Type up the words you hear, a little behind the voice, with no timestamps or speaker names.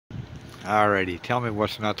Alrighty, tell me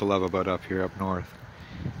what's not to love about up here up north.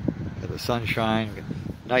 Got the sunshine, got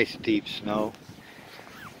nice deep snow.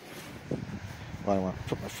 Well, I want to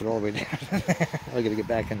put my foot all the way down. I gotta get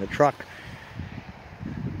back in the truck.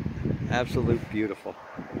 Absolute beautiful.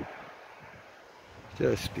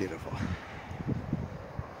 Just beautiful.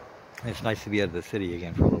 It's nice to be out of the city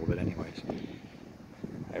again for a little bit anyways.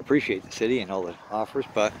 I appreciate the city and all the offers,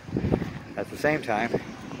 but at the same time,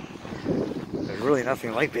 there's really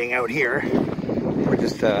nothing like being out here. We're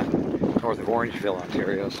just north of Orangeville,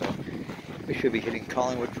 Ontario, so we should be hitting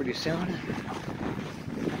Collingwood pretty soon.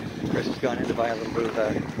 Chris has gone in to buy a little bit of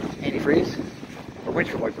antifreeze, or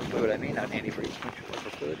windshield wiper fluid, I mean, not antifreeze, windshield wiper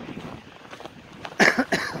fluid.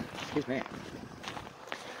 Excuse me.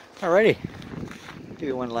 Alrighty, give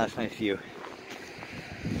you one last nice view.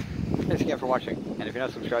 Thanks again for watching, and if you're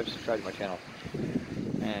not subscribed, subscribe to my channel.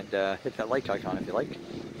 And hit that like icon if you like,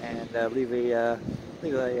 and leave a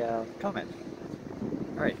comment.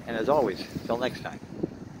 Alright, and as always, till next time.